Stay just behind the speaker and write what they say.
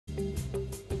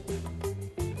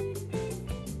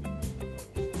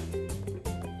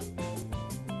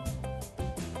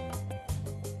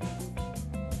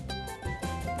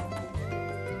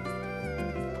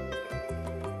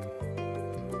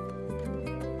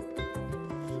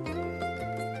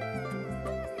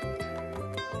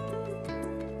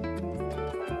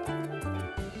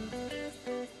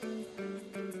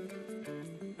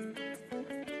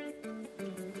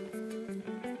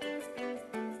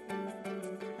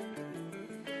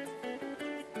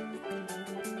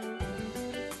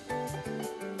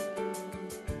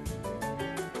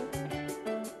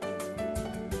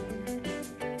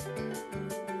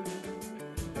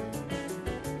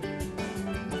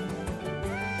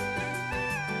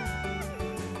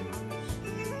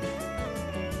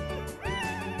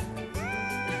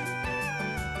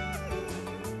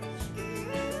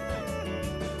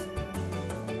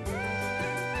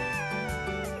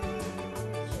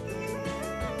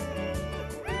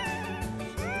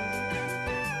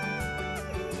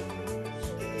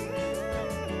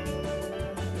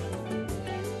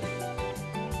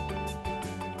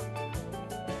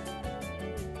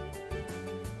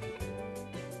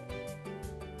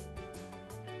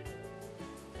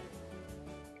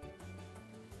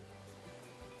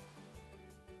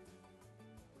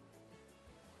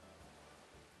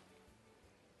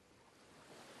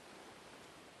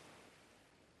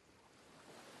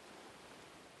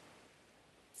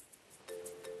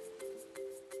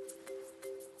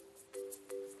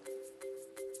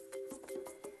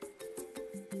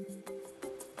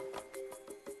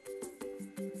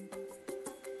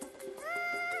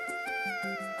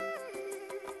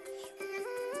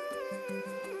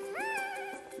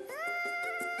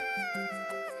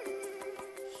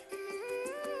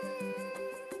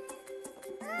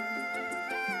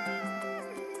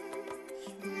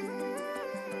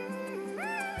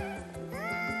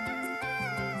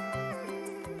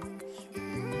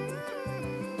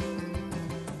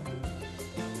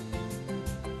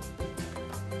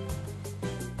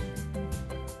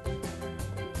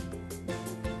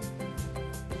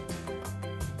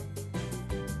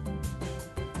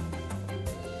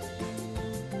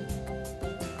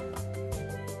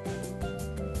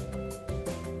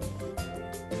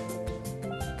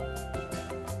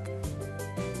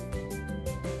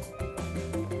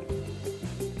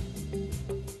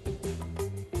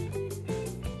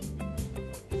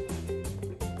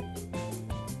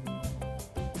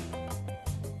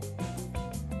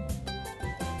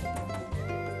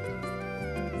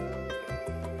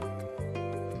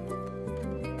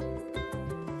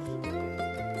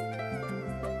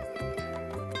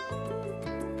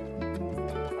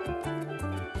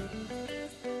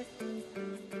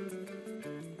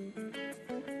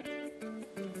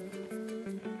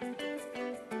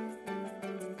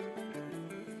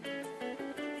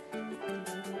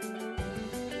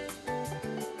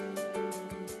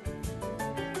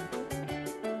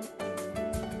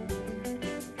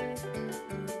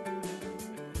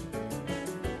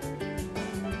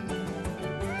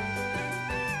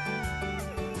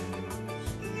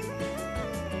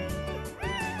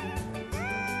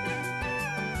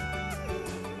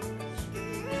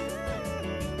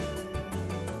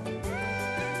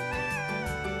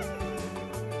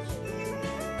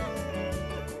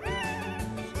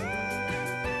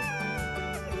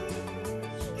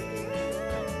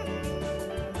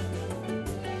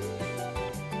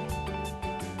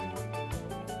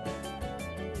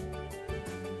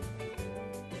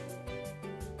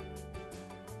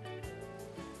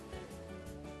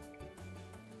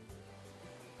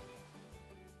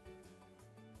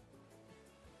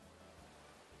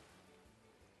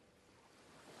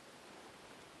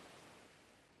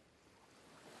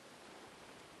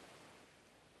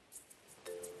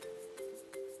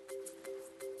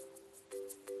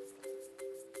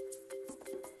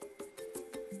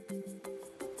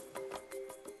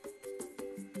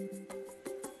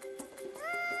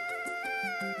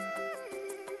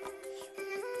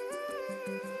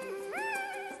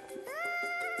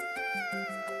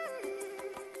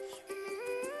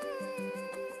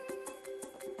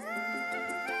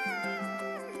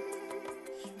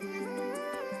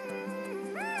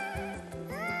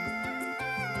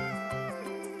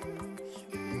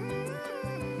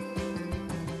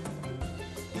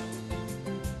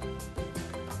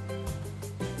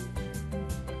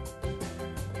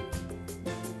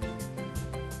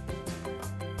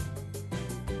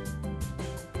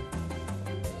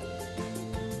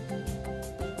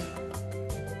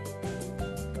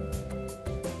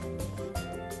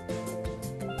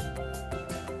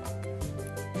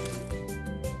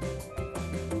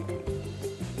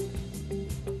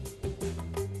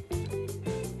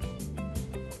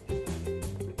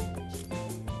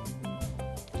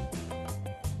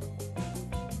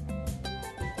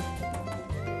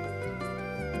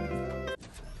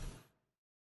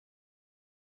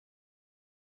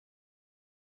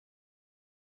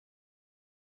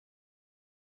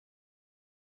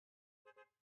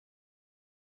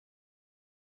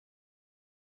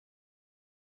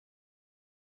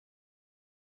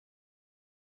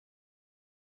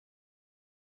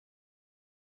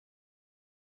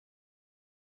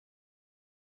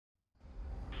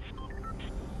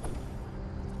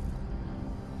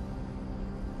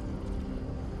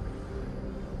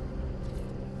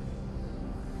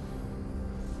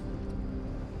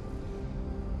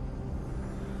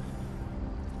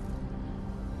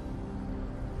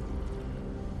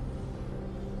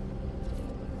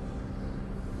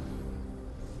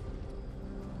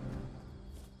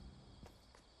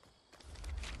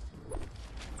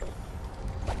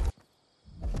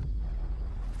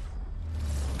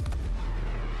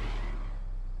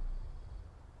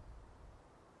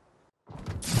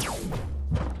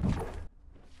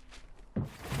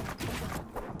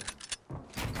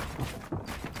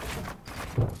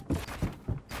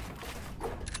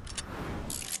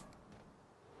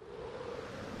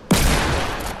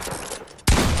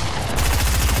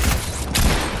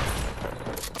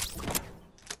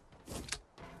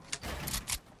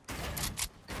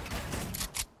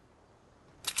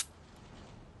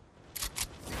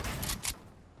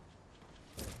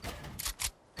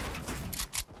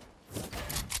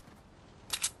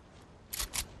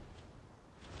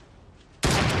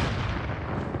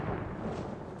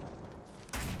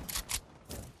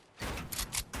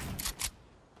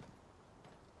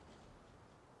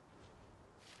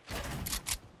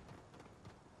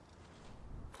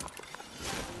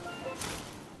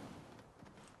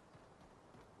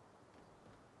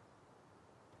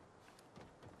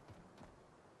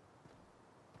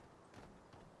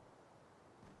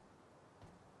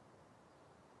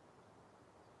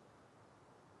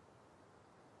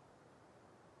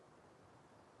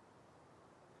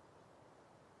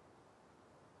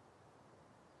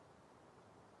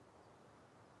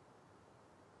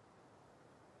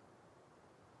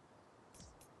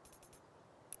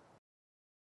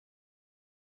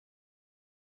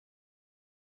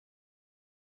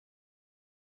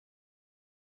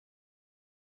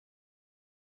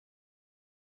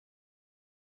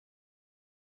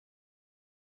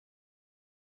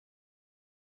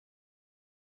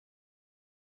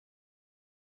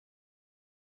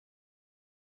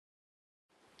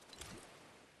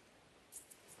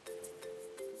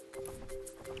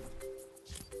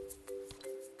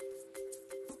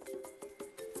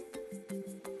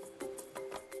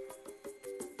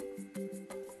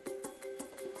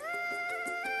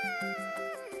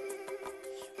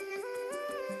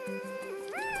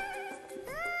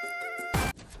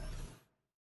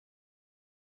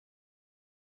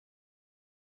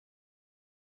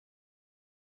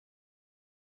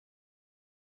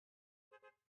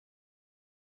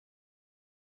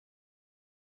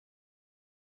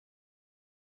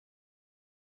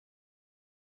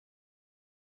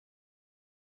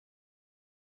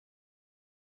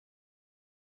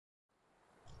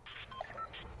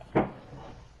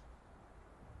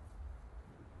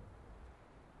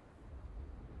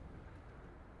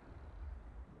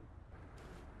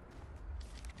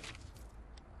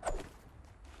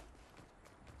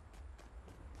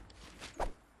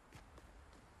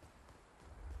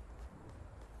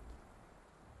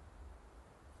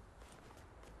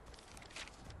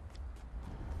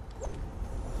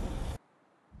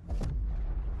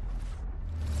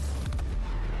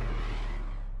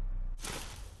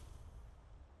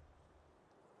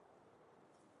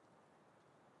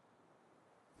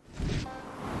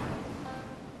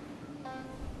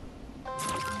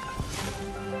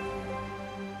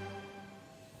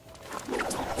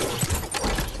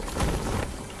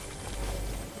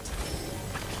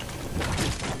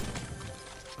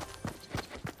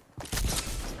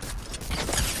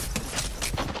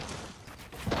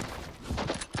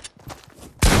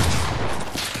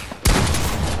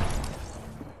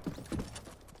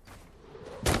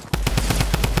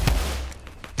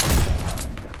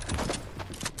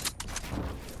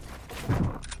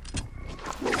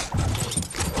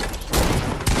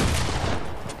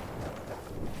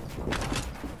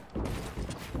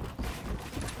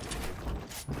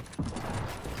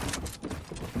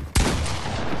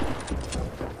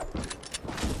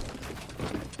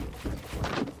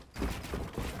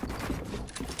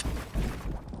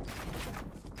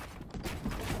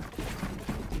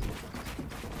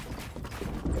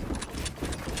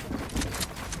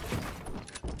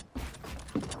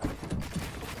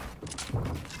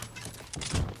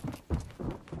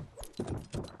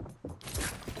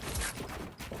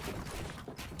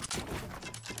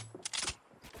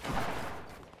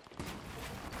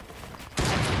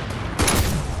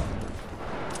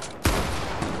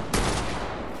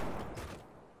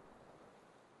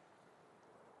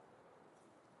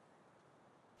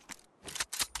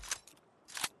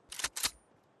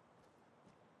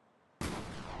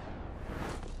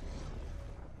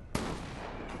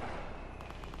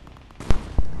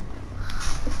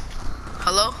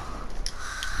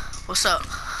What's up?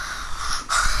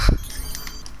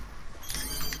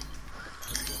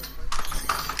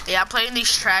 Yeah, I'm playing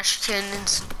these trash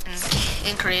cans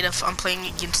in creative. I'm playing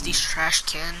against these trash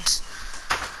cans.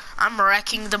 I'm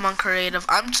wrecking them on creative.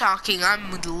 I'm talking.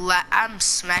 I'm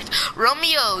smack.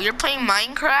 Romeo, you're playing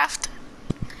Minecraft?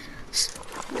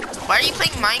 Why are you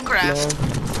playing Minecraft?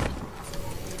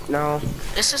 No.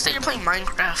 It's just that you're playing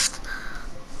Minecraft.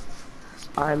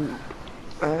 I'm.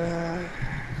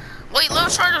 Wait, Little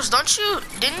Charles,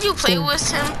 didn't you play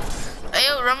with him? Hey,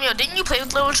 yo, Romeo, didn't you play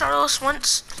with Little Charles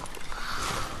once?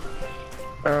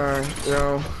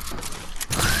 No.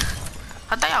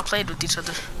 I thought y'all played with each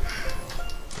other.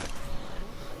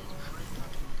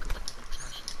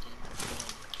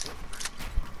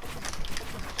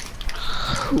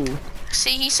 Who?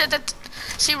 See, he said that.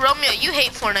 See, Romeo, you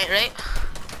hate Fortnite, right?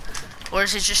 Or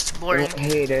is it just boring? I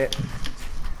hate it.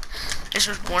 It's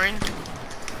just boring?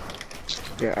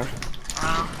 Yeah.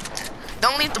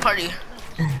 Don't leave the party.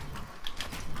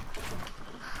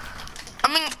 I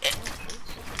mean,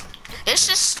 it's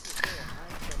just,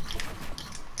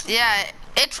 yeah,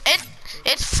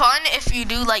 it's fun if you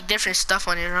do like different stuff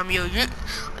on it, Romeo. You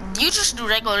just do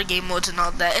regular game modes and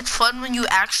all that. It's fun when you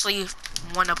actually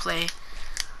want to play.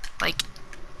 Like,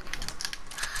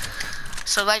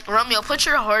 so like, Romeo, put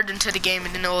your heart into the game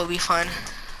and then it will be fun.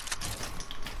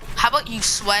 How about you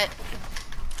sweat?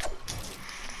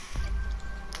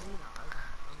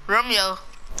 Romeo.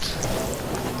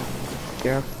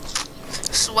 Yeah.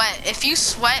 Sweat. If you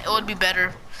sweat, it would be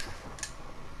better.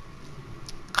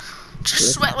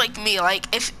 Just sweat like me.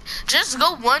 Like, just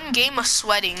go one game of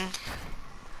sweating.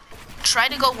 Try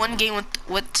to go one game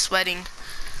with sweating.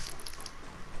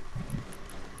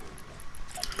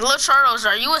 Little Charles,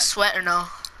 are you a sweat or no?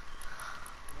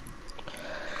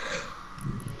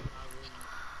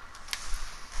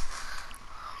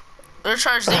 Little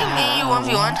Charles, didn't me and you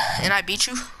 1v1 and I beat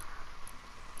you?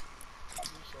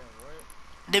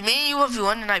 Did me and you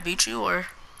 1v1 and I beat you, or?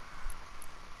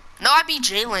 No, I beat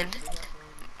Jalen.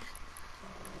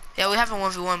 Yeah, we haven't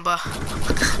 1v1, but.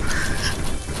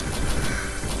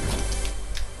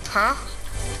 Huh?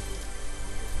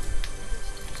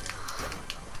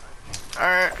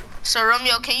 Alright. So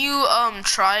Romeo, can you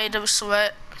try to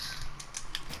sweat?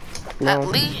 No. At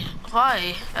least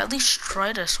why? At least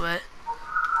try to sweat.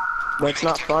 But it's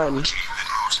not fun.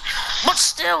 But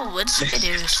still, it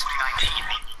is.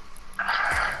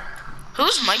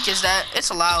 Whose mic is that?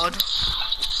 It's loud.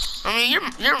 I mean,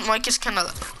 your mic is kind of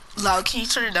loud. Can you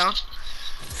turn it down?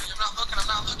 I'm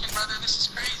not looking, brother. This is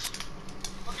crazy.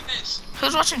 Look at this.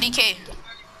 Who's watching DK?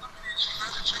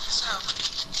 Brother, check this out.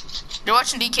 You're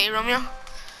watching DK, Romeo?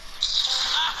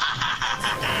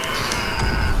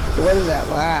 What is that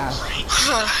laugh?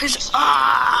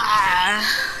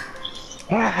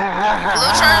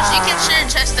 Little Charles, you can share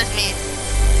chest with me.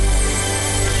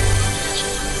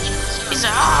 He's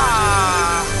like,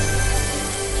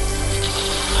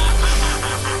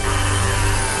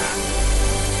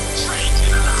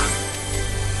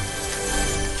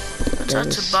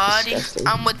 Touch a body, disgusting.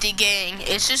 I'm with the gang.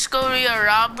 It's just gonna be a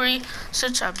robbery,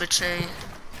 such a betray.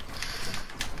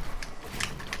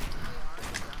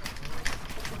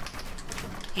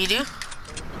 You do?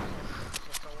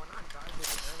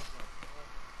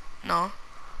 No.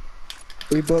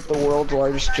 We built the world's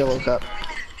largest Jello cup.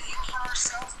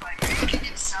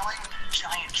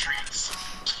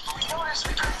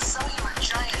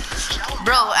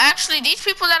 Bro, actually, these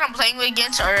people that I'm playing with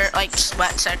against are like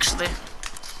sweats, actually.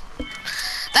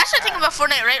 That's the thing about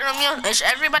Fortnite, right, Romeo? Is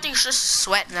everybody's just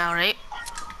sweat now, right?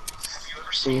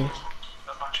 See?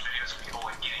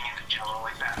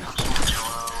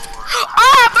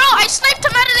 Ah, bro, I sniped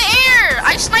him out of the air!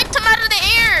 I sniped him out of the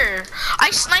air!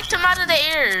 I sniped him out of the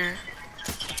air!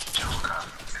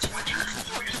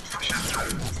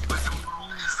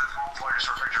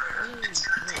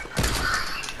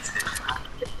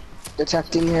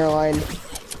 Detecting hairline.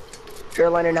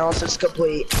 Hairline analysis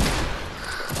complete.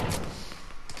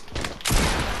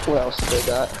 What else they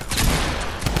got?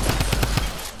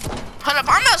 Hold up,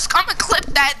 I'm gonna clip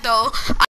that though.